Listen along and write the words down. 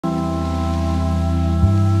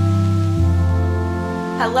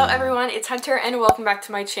Hello everyone, it's Hunter and welcome back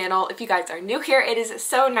to my channel. If you guys are new here, it is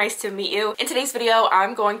so nice to meet you. In today's video,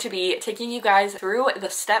 I'm going to be taking you guys through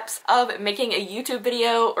the steps of making a YouTube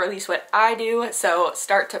video, or at least what I do. So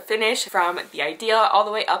start to finish, from the idea all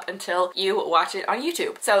the way up until you watch it on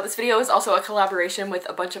YouTube. So this video is also a collaboration with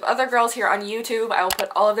a bunch of other girls here on YouTube. I will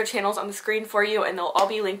put all of their channels on the screen for you and they'll all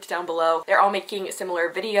be linked down below. They're all making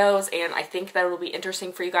similar videos and I think that it'll be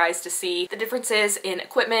interesting for you guys to see the differences in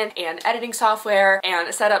equipment and editing software and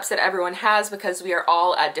setups that everyone has, because we are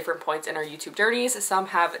all at different points in our YouTube journeys. Some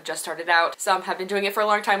have just started out, some have been doing it for a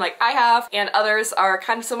long time like I have, and others are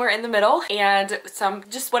kind of somewhere in the middle, and some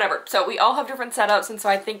just whatever. So we all have different setups, and so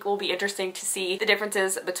I think it will be interesting to see the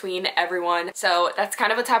differences between everyone. So that's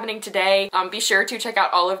kind of what's happening today. Be sure to check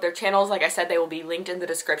out all of their channels. Like I said, they will be linked in the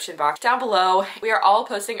description box down below. We are all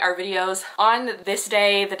posting our videos on this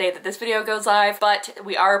day, the day that this video goes live, but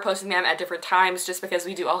we are posting them at different times just because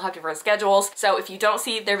we do all have different schedules. So if you don't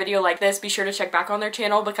see their video like this, be sure to check back on their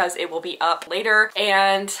channel because it will be up later.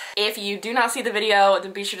 And if you do not see the video,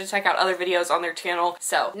 then be sure to check out other videos on their channel.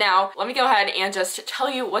 So now let me go ahead and just tell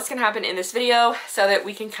you what's gonna happen in this video so that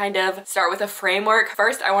we can kind of start with a framework.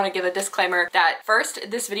 First, I want to give a disclaimer that first,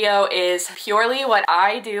 this video is purely what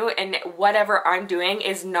I do, and whatever I'm doing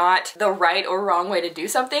is not the right or wrong way to do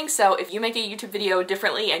something. So if you make a YouTube video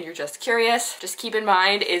differently and you're just curious, just keep in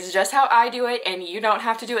mind it's just how I do it, and you don't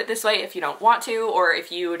have to do it this way if you don't want to, or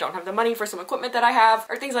if you don't have the money for some equipment that I have,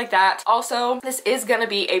 or things like that. Also, this is gonna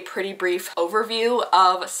be a pretty brief overview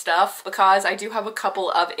of stuff because I do have a couple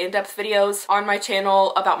of in-depth videos on my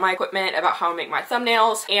channel about my equipment, about how I make my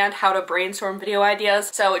thumbnails, and how to brainstorm video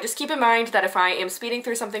ideas. So just keep in mind that if I am speeding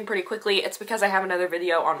through something pretty quickly, it's because I have another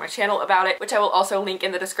video on my channel about it, which I will also link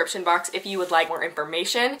in the description box if you would like more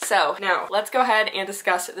information. So now let's go ahead and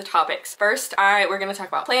discuss the topics. First, we're gonna talk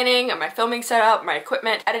about planning, my filming setup, my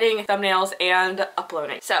equipment, editing, thumbnails, and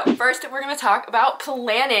uploading. So first, we're gonna talk about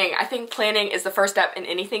planning. I think planning is the first step in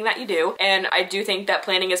anything that you do, and I do think that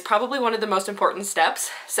planning is probably one of the most important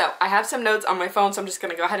steps. So I have some notes on my phone, so I'm just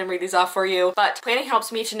gonna go ahead and read these off for you. But planning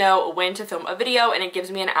helps me to know when to film a video, and it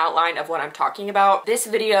gives me an outline of what I'm talking about. This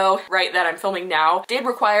video, right, that I'm filming now did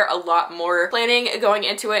require a lot more planning going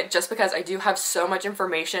into it just because I do have so much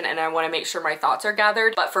information and I want to make sure my thoughts are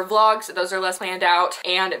gathered. But for vlogs, those are less planned out,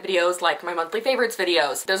 and videos like my monthly favorites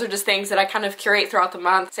videos, those are just things that I kind of curate throughout the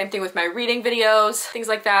month. Same thing with my reading videos, things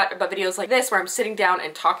like that. But videos like this where I'm sitting down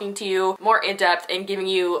and talking to you more in depth and giving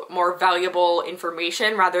you more valuable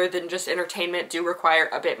information rather than just entertainment do require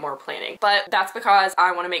a bit more planning. But that's because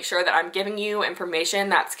I want to make sure that I'm giving you information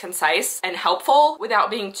that's concise and helpful without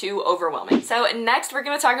being too overwhelming. So next, we're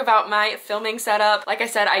going to talk about my filming setup. Like I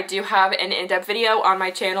said, I do have an in-depth video on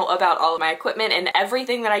my channel about all of my equipment and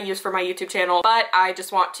everything that I use for my YouTube channel, but I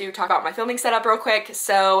just want to talk about my filming setup real quick.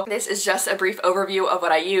 So this is just a brief overview of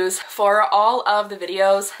what I use for all of the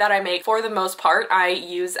videos that I make. For the most part, I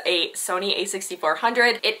use a Sony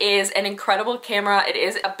a6400. It is an incredible camera. It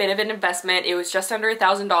is a bit of an investment. It was just under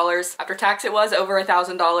 $1,000. After tax, it was over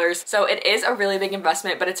 $1,000. So it is a really big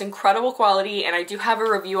investment, but it's incredible quality, and I do have a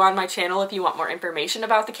review on my channel if you want more information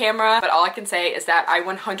about the camera. But all I can say is that I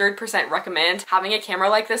 100% recommend having a camera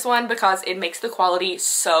like this one because it makes the quality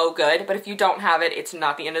so good. But if you don't have it, it's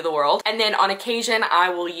not the end of the world. And then on occasion, I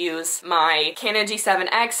will use my Canon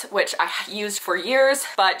G7X, which I used for years,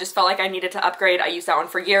 but just felt like I needed to upgrade. I used that one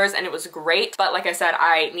for years and it was great, but like I said,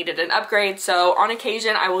 I needed an upgrade. So on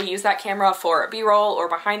occasion, I will use that camera for B-roll or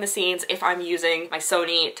behind the scenes if I'm using my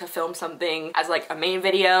Sony to film something as like a main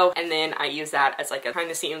video, and then I use that as like a behind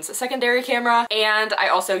the scenes secondary camera. And I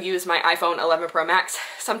also use my iPhone 11 Pro Max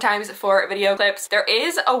sometimes for video clips. There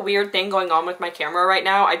is a weird thing going on with my camera right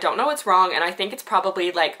now. I don't know what's wrong, and I think it's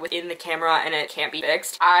probably like within the camera and it can't be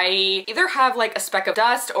fixed. I either have like a speck of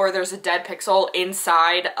dust or there's a dead pixel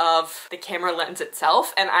inside of the camera lens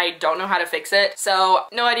itself, and I don't know how to fix it. So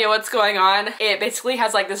no idea what's going on. It basically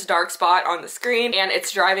has like this dark spot on the screen and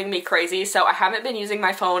it's driving me crazy. So I haven't been using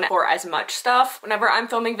my phone for as much stuff whenever I'm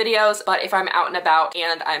filming videos, but if I'm out and about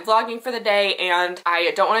and I'm vlogging for the day and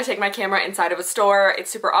I don't want to take my camera inside of a store,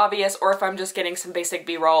 it's super obvious, or if I'm just getting some basic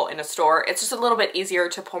B-roll in a store, it's just a little bit easier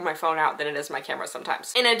to pull my phone out than it is my camera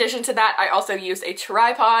sometimes. In addition to that, I also use a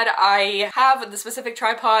tripod. I have the specific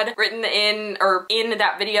tripod written in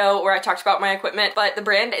that video where I talked about my equipment, but the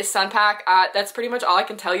brand is Sunpack. That's pretty much all I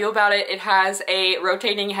can tell you about it. It has a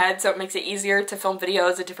rotating head, so it makes it easier to film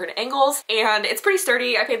videos at different angles, and it's pretty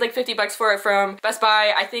sturdy. I paid like 50 bucks for it from Best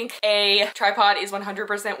Buy. I think a tripod is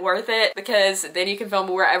 100% worth it because then you can film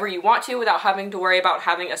wherever you want to without having to worry about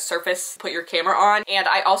having a surface to put your camera on. And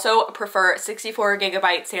I also prefer 64GB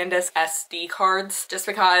SanDisk SD cards just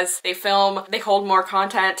because they hold more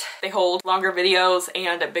content, they hold longer videos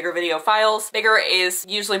and bigger video files. Bigger is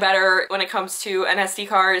usually better when it comes to an SD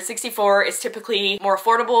card. 64 is typically more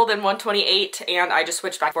affordable than 128, and I just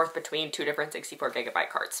switched back and forth between two different 64 gigabyte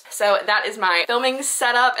cards. So that is my filming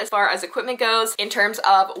setup as far as equipment goes. In terms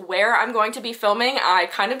of where I'm going to be filming, I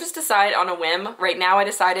kind of just decide on a whim. Right now I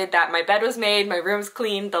decided that my bed was made, my room's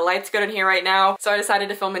clean, the light's good in here right now, so I decided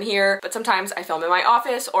to film in here, but sometimes I film in my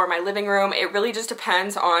office or my living room. It really just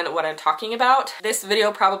depends on what I'm talking about. This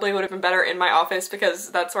video probably would have been better in my office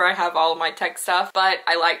because that's where I have all of my tech stuff, but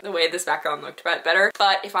I like the way this background looked better.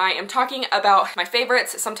 But if I am talking about my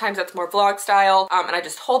favorites, sometimes that's more vlog style, and I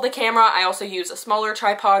just hold the camera. I also use a smaller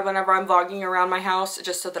tripod whenever I'm vlogging around my house,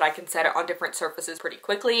 just so that I can set it on different surfaces pretty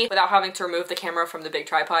quickly without having to remove the camera from the big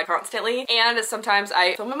tripod constantly. And sometimes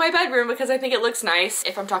I film in my bedroom because I think it looks nice.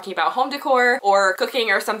 If I'm talking about home decor or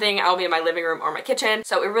cooking or something, I'll be in my living room or my kitchen.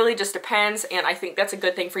 So it really just depends, and I think that's a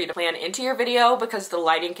good thing for you to plan into your video because the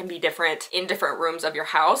lighting can be different in different rooms of your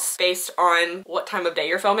house based on what time of day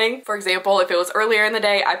you're filming. For example, if it was earlier in the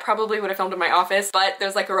day, I probably would have filmed in my office, but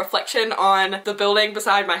there's like a reflection on the building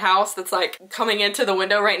beside my house that's like coming into the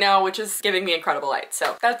window right now, which is giving me incredible light.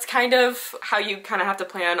 So that's kind of how you kind of have to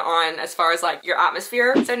plan on as far as like your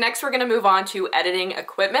atmosphere. So next we're gonna move on to editing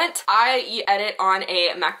equipment. I edit on a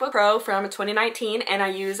MacBook Pro from 2019 and I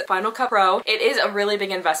use Final Cut Pro. It is a really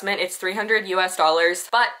big investment. It's $300 US,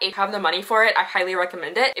 but if you have the money for it, I highly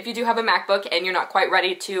recommend it. If you do have a MacBook and you're not quite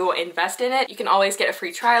ready to invest in it, you can always get a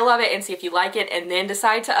free trial of it and see if you like it and then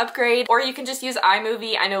decide to upgrade, or you can just use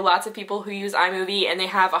iMovie. I know lots of people who use iMovie and they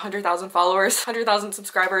have 100,000 followers, 100,000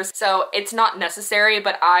 subscribers, so it's not necessary,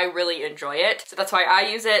 but I really enjoy it. So that's why I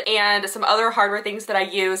use it. And some other hardware things that I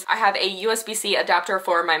use, I have a USB-C adapter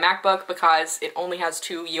for my MacBook because it only has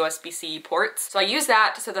 2 USB-C ports. So I use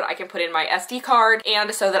that so that I can put in my SD card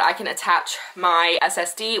and so that I can attach my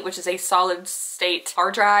SSD, which is a solid state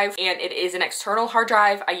hard drive, and it is an external hard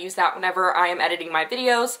drive. I use that whenever I am editing my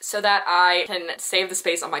videos so that I can save the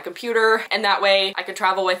space on my computer, and that way I can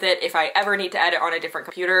travel with it if I ever need to edit on a different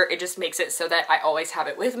computer. It just makes it so that I always have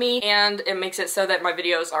it with me, and it makes it so that my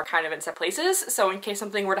videos are kind of in set places, so in case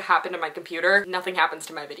something were to happen to my computer, nothing happens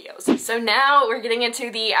to my videos. So now we're getting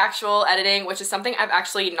into the actual editing, which is something I've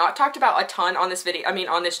actually not talked about a ton on this video,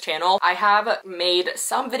 on this channel. I have made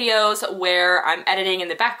some videos where I'm editing in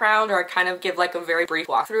the background, or I kind of give like a very brief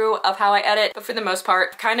walkthrough of how I edit, but for the most part,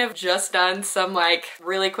 I've kind of just done some like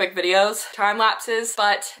really quick videos, time lapses,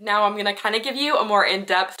 but now I'm gonna kind of give you a more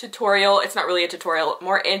in-depth tutorial. It's not really a tutorial,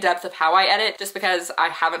 more in-depth of how I edit, just because I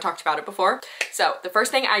haven't talked about it before. So the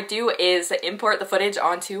first thing I do is import the footage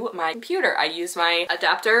onto my computer. I use my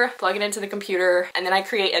adapter, plug it into the computer, and then I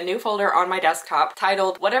create a new folder on my desktop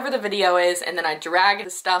titled whatever the video is, and then I drag the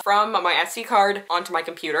stuff from my SD card onto my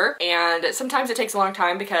computer. And sometimes it takes a long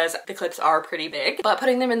time because the clips are pretty big, but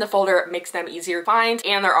putting them in the folder makes them easier to find,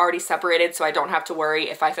 and they're already separated, so I don't have to worry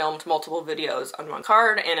if I filmed multiple videos on one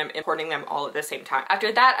card and I'm importing them all at the same time.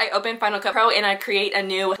 After that, I open Final Cut Pro and I create a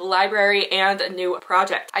new library and a new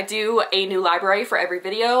project. I do a new library for every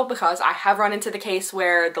video because I have run into the case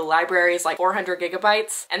where the library is like 400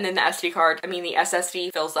 gigabytes and then the the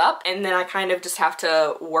SSD fills up, and then I kind of just have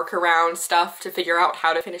to work around stuff to figure out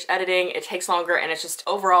how to finish editing. It takes longer and it's just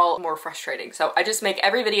overall more frustrating. So I just make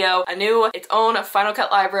every video its own Final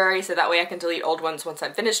Cut library, so that way I can delete old ones once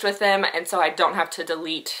I'm finished with them, and so I don't have to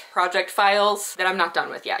delete project files that I'm not done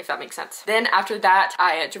with yet, if that makes sense. Then after that,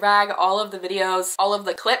 I drag all of the videos, all of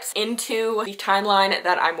the clips into the timeline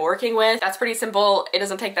that I'm working with. That's pretty simple. It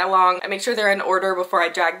doesn't take that long. I make sure they're in order before I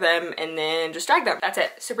drag them, and then just drag them. That's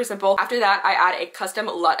it. Super simple. After that, I add a custom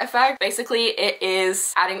LUT effect. Basically, it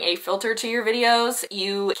is adding a filter to your videos.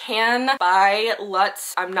 You can buy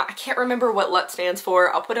LUTs. I can't remember what LUT stands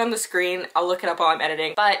for. I'll put it on the screen. I'll look it up while I'm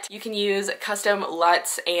editing. But you can use custom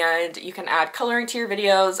LUTs and you can add coloring to your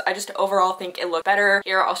videos. I just overall think it looked better.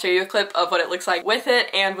 Here, I'll show you a clip of what it looks like with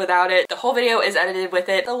it and without it. The whole video is edited with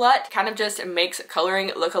it. The LUT kind of just makes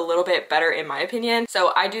coloring look a little bit better in my opinion.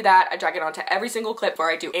 So I do that. I drag it onto every single clip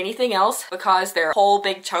before I do anything else because they're whole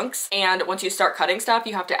big chunks, and once you start cutting stuff,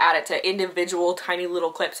 you have to add it to individual tiny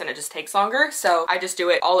little clips and it just takes longer. So I just do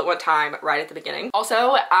it all at one time right at the beginning.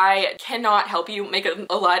 Also, I cannot help you make a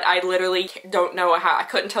LUT. I literally don't know how. I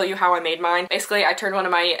couldn't tell you how I made mine. Basically, I turned one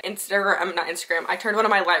of my I turned one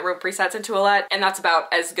of my Lightroom presets into a LUT, and that's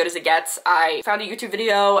about as good as it gets. I found a YouTube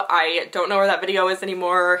video. I don't know where that video is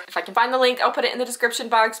anymore. If I can find the link, I'll put it in the description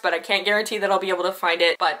box, but I can't guarantee that I'll be able to find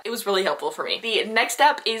it, but it was really helpful for me. The next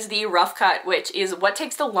step is the rough cut, which is what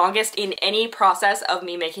takes the longest in any process of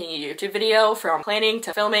me making a YouTube video, from planning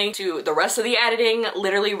to filming to the rest of the editing.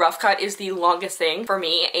 Literally, rough cut is the longest thing for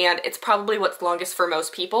me, and it's probably what's longest for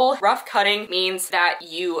most people. Rough cutting means that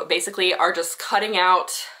that you basically are just cutting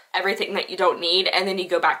out everything that you don't need, and then you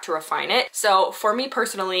go back to refine it. So for me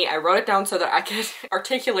personally, I wrote it down so that I could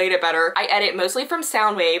articulate it better. I edit mostly from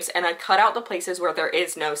sound waves, and I cut out the places where there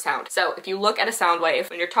is no sound. So if you look at a sound wave,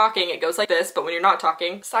 when you're talking, it goes like this, but when you're not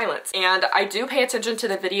talking, silence. And I do pay attention to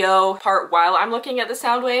the video part while I'm looking at the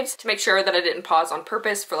sound waves to make sure that I didn't pause on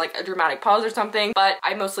purpose for like a dramatic pause or something, but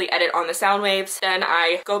I mostly edit on the sound waves. Then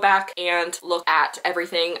I go back and look at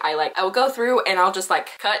everything. I will go through and I'll just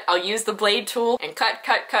like cut. I'll use the blade tool and cut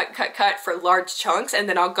for large chunks, and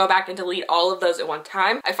then I'll go back and delete all of those at one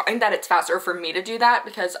time. I find that it's faster for me to do that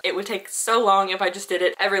because it would take so long if I just did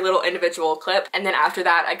it every little individual clip. And then after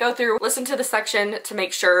that, I go through, listen to the section to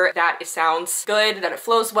make sure that it sounds good, that it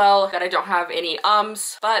flows well, that I don't have any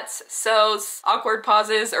ums, buts, so's, awkward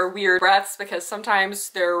pauses, or weird breaths, because sometimes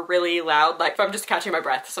they're really loud. Like if I'm just catching my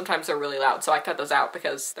breath, sometimes they're really loud, so I cut those out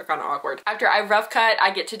because they're kind of awkward. After I rough cut, I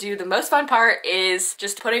get to do the most fun part, is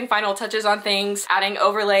just putting final touches on things, adding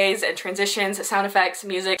overlays and transitions, sound effects,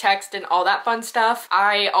 music, text, and all that fun stuff.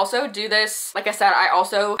 I also do this, like I said,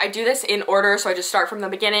 I do this in order. So I just start from the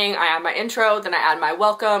beginning, I add my intro, then I add my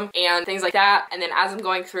welcome and things like that. And then as I'm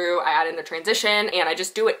going through, I add in the transition, and I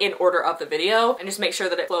just do it in order of the video and just make sure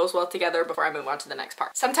that it flows well together before I move on to the next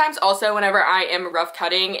part. Sometimes also whenever I am rough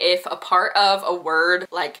cutting, if a part of a word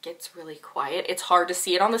like gets really quiet, it's hard to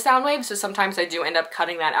see it on the sound wave. So sometimes I do end up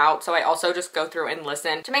cutting that out. So I also just go through and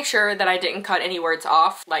listen to make sure that I didn't cut any words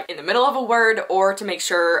off, like in the middle of a word, or to make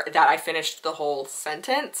sure that I finished the whole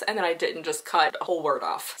sentence and that I didn't just cut a whole word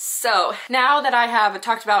off. So now that I have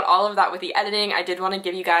talked about all of that with the editing, I did want to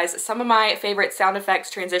give you guys some of my favorite sound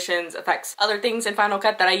effects, transitions, effects, other things in Final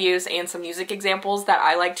Cut that I use, and some music examples that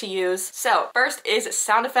I like to use. So first is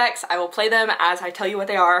sound effects. I will play them as I tell you what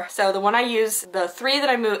they are. So the three that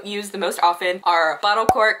I use the most often are bottle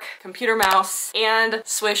cork, computer mouse, and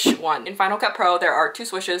swish 1. In Final Cut Pro, there are two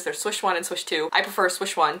swishes. There's swish 1 and swish 2. I prefer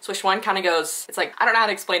swish 1. Swish 1 kind of goes, it's like, I don't know how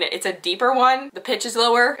to explain it. It's a deeper one. The pitch is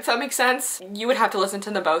lower, if that makes sense. You would have to listen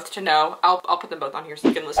to them both to know. I'll put them both on here so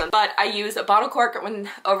you can listen. But I use a bottle cork when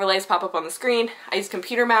overlays pop up on the screen. I use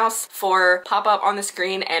computer mouse for pop up on the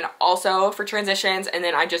screen and also for transitions, and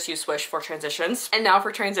then I just use swish for transitions. And now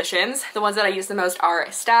for transitions, the ones that I use the most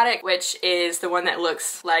are static, which is the one that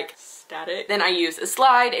looks like static. Then I use a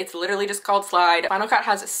slide. It's literally just called slide. Final Cut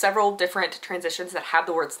has several different transitions that have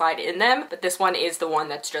the word slide in them, but this one is the one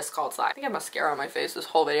that's just called slide. I think I have mascara on my face this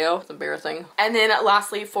whole video. It's embarrassing. And then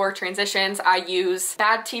lastly, for transitions, I use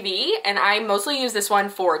Bad TV, and I mostly use this one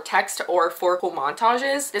for text or for cool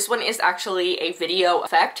montages. This one is actually a video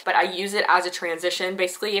effect, but I use it as a transition.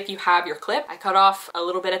 Basically, if you have your clip, I cut off a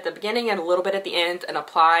little bit at the beginning and a little bit at the end and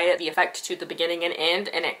apply the effect to the beginning and end,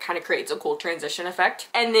 and it kind of creates a cool transition effect.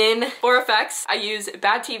 And then for effects, I use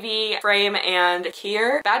Bad TV, Frame, and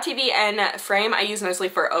Keyer. Bad TV and Frame I use mostly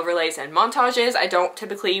for overlays and montages.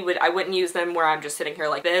 I wouldn't use them where I'm just sitting here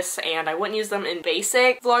like this, and I wouldn't use them in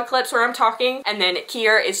basic vlog clips where I'm talking. And then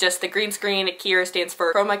Keyer is just the green screen. Keyer stands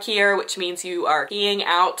for chroma keyer, which means you are keying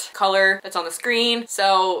out color that's on the screen.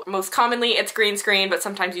 So most commonly it's green screen, but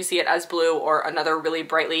sometimes you see it as blue or another really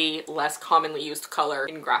brightly less commonly used color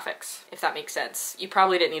in graphics, if that makes sense. You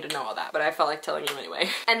probably didn't need to know all that, but I felt like telling you anyway.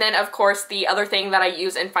 And then of course the other thing that I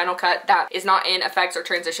use in Final Cut that is not in effects or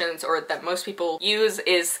transitions, or that most people use,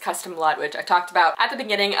 is custom LUT, which I talked about at the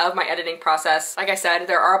beginning of my editing process. Like I said,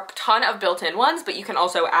 there are a ton of built-in ones, but you can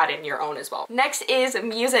also add in your own as well. Next is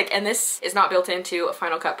music, and this is not built into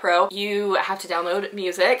Final Cut Pro. You have to download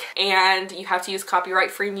music and you have to use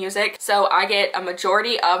copyright-free music. So I get a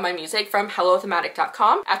majority of my music from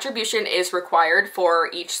hellothematic.com. Attribution is required for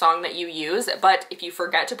each song that you use, but if you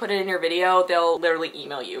forget to put it in your video, they'll literally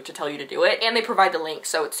email you to tell you to do it, and they provide the link,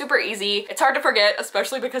 so it's super easy. It's hard to forget,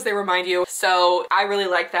 especially because they remind you, so I really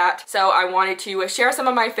like that. So I wanted to share some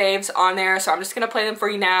of my faves on there, so I'm just gonna play them for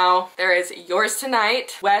you now. There is Yours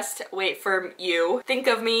Tonight, West, Wait For You, Think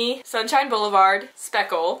of Me, Sunshine Boulevard,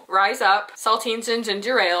 Speckle, Rise Up, Saltines and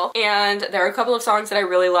Ginger Ale, and there are a couple of songs that I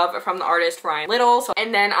really love from the artist Ryan Little.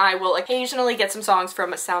 And then I will occasionally get some songs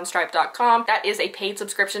from soundstripe.com. That is a paid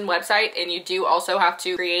subscription website, and you do also have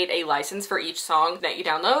to create a license for each song that you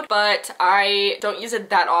download, but I don't use it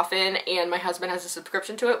that often, and my husband has a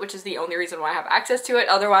subscription to it, which is the only reason why I have access to it.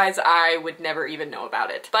 Otherwise, I would never even know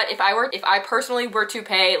about it. But if I personally were to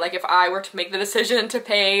pay, like if I were to make the decision to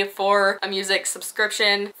pay for a music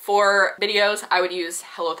subscription for videos, I would use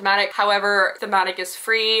Hello Thematic. However, Thematic is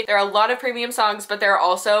free. There are a lot of premium songs, but there are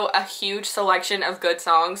also a huge selection of good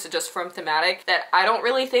songs just from Thematic that I don't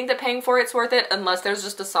really think that paying for it's worth it unless there's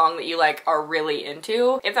just a song that you like are really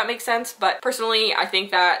into, if that makes sense. But personally, I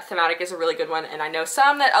think that that Thematic is a really good one, and I know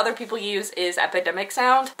some that other people use is Epidemic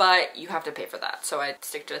Sound, but you have to pay for that, so I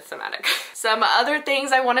stick to Thematic. Some other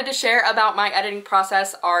things I wanted to share about my editing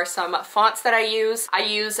process are some fonts that I use. I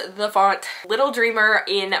use the font Little Dreamer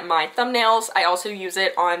in my thumbnails. I also use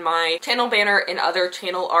it on my channel banner and other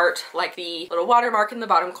channel art, like the little watermark in the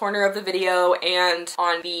bottom corner of the video and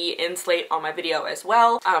on the end slate on my video as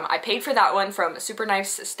well. I paid for that one from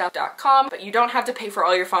supernicestuff.com, but you don't have to pay for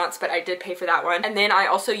all your fonts, but I did pay for that one. And then I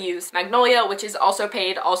also use Magnolia, which is also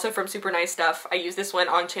paid, also from Super Nice Stuff. I use this one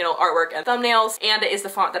on channel artwork and thumbnails, and it is the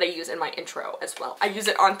font that I use in my intro as well. I use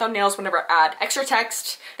it on thumbnails whenever I add extra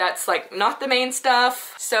text that's like not the main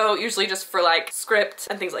stuff, so usually just for like script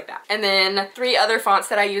and things like that. And then 3 other fonts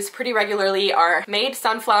that I use pretty regularly are Made,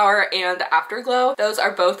 Sunflower, and Afterglow. Those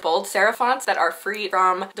are both bold serif fonts that are free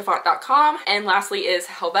from dafont.com. And lastly is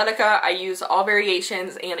Helvetica. I use all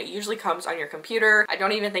variations, and it usually comes on your computer. I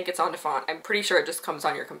don't even think it's on Dafont. I'm pretty sure it just comes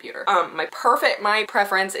on your computer. My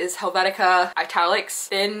preference is Helvetica Italics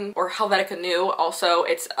Thin or Helvetica New. Also,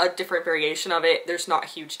 it's a different variation of it. There's not a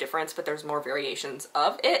huge difference, but there's more variations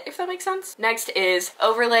of it, if that makes sense. Next is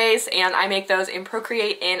overlays, and I make those in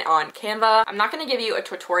Procreate and on Canva. I'm not going to give you a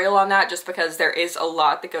tutorial on that just because there is a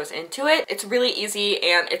lot that goes into it. It's really easy,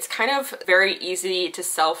 and it's kind of very easy to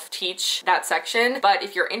self-teach that section, but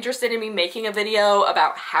if you're interested in me making a video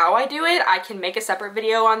about how I do it, I can make a separate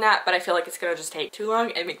video on that, but I feel like it's gonna just take too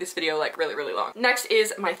long and make this video like really long. Next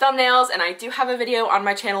is my thumbnails, and I do have a video on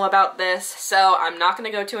my channel about this, so I'm not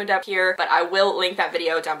gonna go too in depth here, but I will link that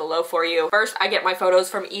video down below for you. First, I get my photos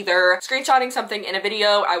from either screenshotting something in a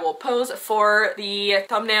video. I will pose for the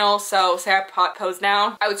thumbnail, so say I pose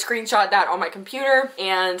now, I would screenshot that on my computer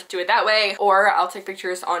and do it that way, or I'll take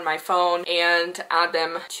pictures on my phone and add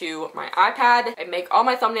them to my iPad. I make all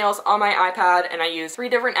my thumbnails on my iPad, and I use 3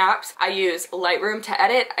 different apps. I use Lightroom to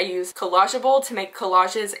edit, I use Collageable to make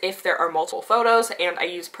collages if there are multiple photos, and I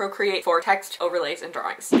use Procreate for text, overlays, and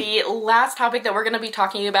drawings. The last topic that we're going to be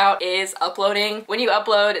talking about is uploading. When you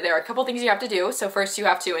upload, there are a couple things you have to do. So first, you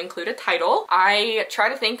have to include a title. I try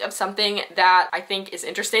to think of something that I think is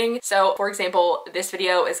interesting. So for example, this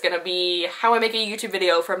video is going to be how I make a YouTube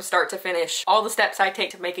video from start to finish, all the steps I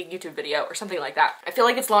take to make a YouTube video, or something like that. I feel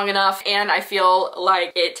like it's long enough, and I feel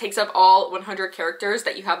like it takes up all 100 characters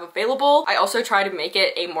that you have available. I also try to make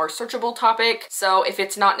it a more searchable topic, so if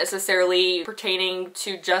it's not necessarily pertaining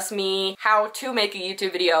to just me, how to make a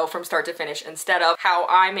YouTube video from start to finish instead of how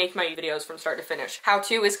I make my videos from start to finish. How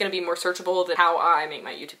to is going to be more searchable than how I make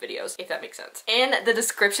my YouTube videos, if that makes sense. In the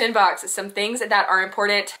description box, some things that are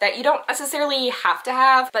important that you don't necessarily have to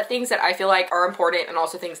have, but things that I feel like are important, and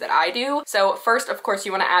also things that I do. So first, of course,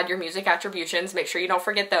 you want to add your music attributions. Make sure you don't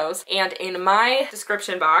forget those. And in my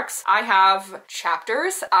description box, I have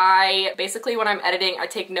chapters. Basically, when I'm editing, I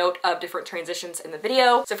take note of different transitions in the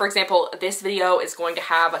video. So for example, this video is going to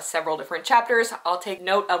have several different chapters. I'll take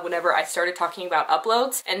note of whenever I started talking about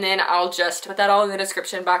uploads, and then I'll just put that all in the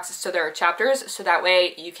description box so there are chapters, so that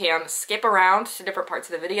way you can skip around to different parts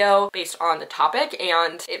of the video based on the topic,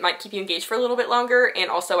 and it might keep you engaged for a little bit longer. And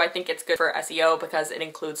also I think it's good for SEO because it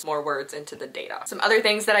includes more words into the data. Some other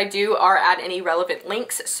things that I do are add any relevant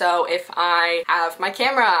links. So if I have my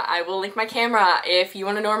camera, I will link my camera. If you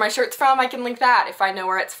want to know where my shirt's from, I can link that if I know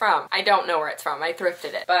where it's from. I don't know where it's from, I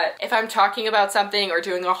thrifted it. But if I'm talking about something or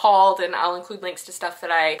doing a haul, then I'll include links to stuff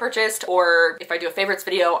that I purchased, or if I do a favorites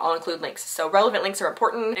video, I'll include links. So relevant links are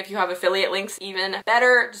important. If you have affiliate links, even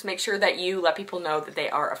better. Just make sure that you let people know that they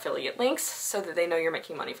are affiliate links so that they know you're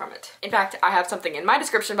making money from it. In fact, I have something in my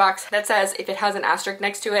description box that says if it has an asterisk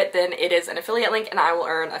next to it, then it is an affiliate link and I will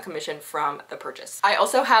earn a commission from the purchase. I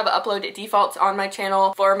also have upload defaults on my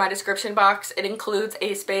channel for my description box. It includes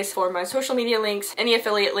a space for my social media links, any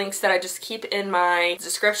affiliate links that I just keep in my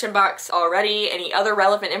description box already, any other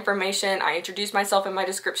relevant information. I introduce myself in my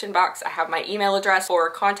description box. I have my email address for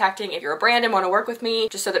contacting if you're a brand and want to work with me,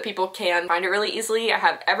 just so that people can find it really easily. I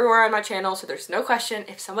have everywhere on my channel, so there's no question.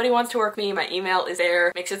 If somebody wants to work with me, my email is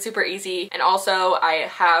there. Makes it super easy. And also I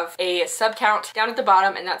have a sub count down at the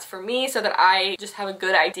bottom, and that's for me so that I just have a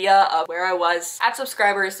good idea of where I was at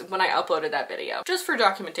subscribers when I uploaded that video, just for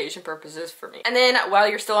documentation purposes for me. And then while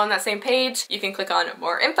you're still on that same page, you can click on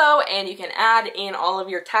more info and you can add in all of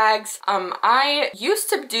your tags. I used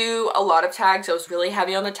to do a lot of tags. I was really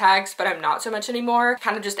heavy on the tags, but I'm not so much anymore.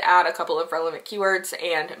 Kind of just add a couple of relevant keywords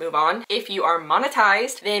and move on. If you are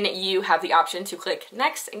monetized, then you have the option to click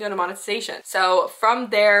next and go to monetization. So from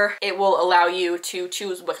there, it will allow you to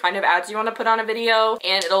choose what kind of ads you want to put on a video,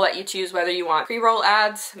 and it'll let you choose whether you want pre-roll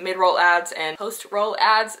ads, mid-roll ads, and post-roll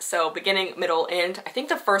ads. So beginning, middle, end. I think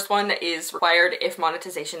the first one is required if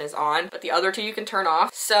monetization is on, but the other two you can turn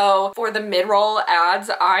off. So for the mid-roll ads,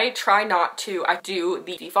 I try not to. I do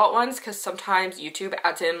the default ones because sometimes YouTube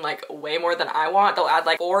adds in like way more than I want. They'll add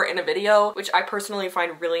like 4 in a video, which I personally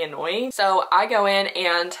find really annoying. So I go in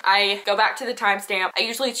and I go back to the timestamp. I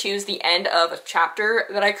usually choose the end of a chapter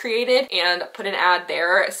that I created and put an ad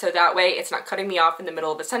there, so that way it's not cutting me off in the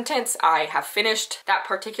middle of a sentence. I have finished that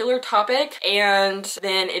particular topic, and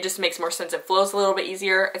then it just makes more sense. It flows a little bit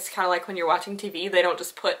easier. It's kind of like when you're watching TV, they don't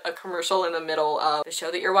just put a commercial in the middle of the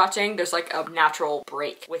show that you're watching. There's like a natural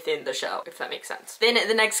break within the show, if that makes sense. Then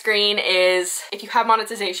the next screen is if you have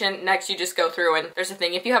monetization. Next you just go through and there's a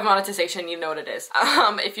thing. If you have monetization, you know what it is.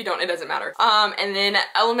 If you don't, it doesn't matter. And then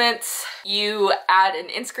elements, you add an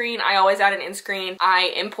end screen. I always add an end screen.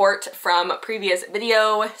 I import from previous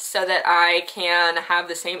video so that I can have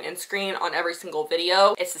the same end screen on every single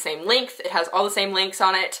video. It's the same length. It has all the same links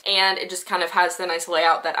on it, and it just kind of has the nice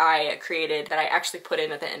layout that I created that I actually put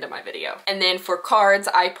in at the end of my video. And then for cards,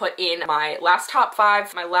 I put in my last top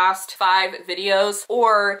 5, my last 5 videos,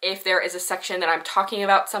 or if there is a section that I'm talking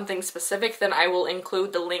about something specific, then I will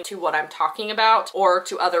include the link to what I'm talking about or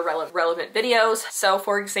to other relevant videos. So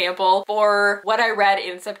for example, for what I read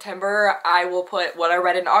in September, I will put what I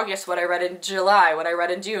read in August, what I read in July, what I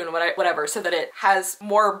read in June, whatever, so that it has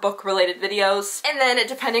more book related videos. And then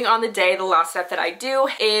depending on the day, the last step that I do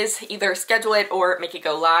is either schedule it or make it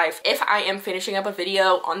go live. If I am finishing up a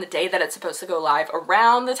video on the day that it's supposed to go live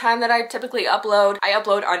around the time that I typically upload, I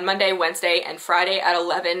upload on Monday, Wednesday, and Friday at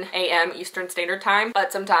 11 a.m. Eastern Standard Time.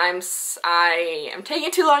 But sometimes I am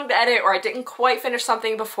taking too long to edit, or I didn't quite finish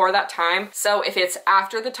something before that time. So if it's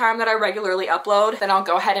after the time that I regularly upload, then I'll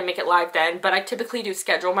go ahead and make it live then. But I typically do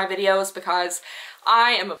schedule my videos because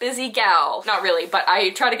I am a busy gal. Not really, but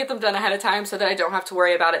I try to get them done ahead of time so that I don't have to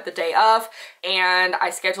worry about it the day of. And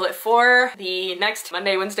I schedule it for the next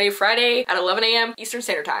Monday, Wednesday, Friday at 11 a.m. Eastern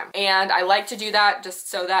Standard Time. And I like to do that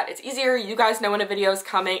just so that it's easier. You guys know when a video is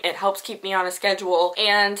coming. It helps keep me on a schedule.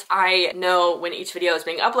 And I know when each video is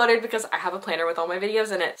being uploaded because I have a planner with all my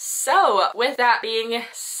videos in it. So with that being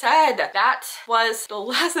said, that was the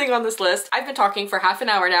last thing on this list. I've been talking for half an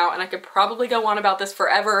hour now and I could probably go on about this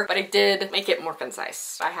forever, but I did make it more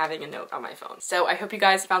concise by having a note on my phone. So I hope you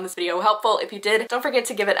guys found this video helpful. If you did, don't forget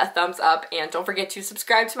to give it a thumbs up and don't forget to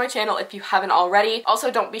subscribe to my channel if you haven't already.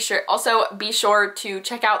 Also, be sure to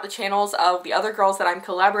check out the channels of the other girls that I'm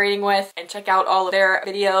collaborating with and check out all of their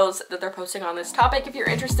videos that they're posting on this topic if you're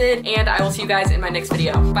interested. And I will see you guys in my next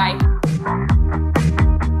video. Bye.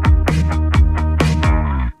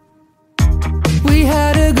 We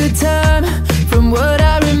had a good time from what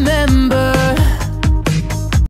I remember.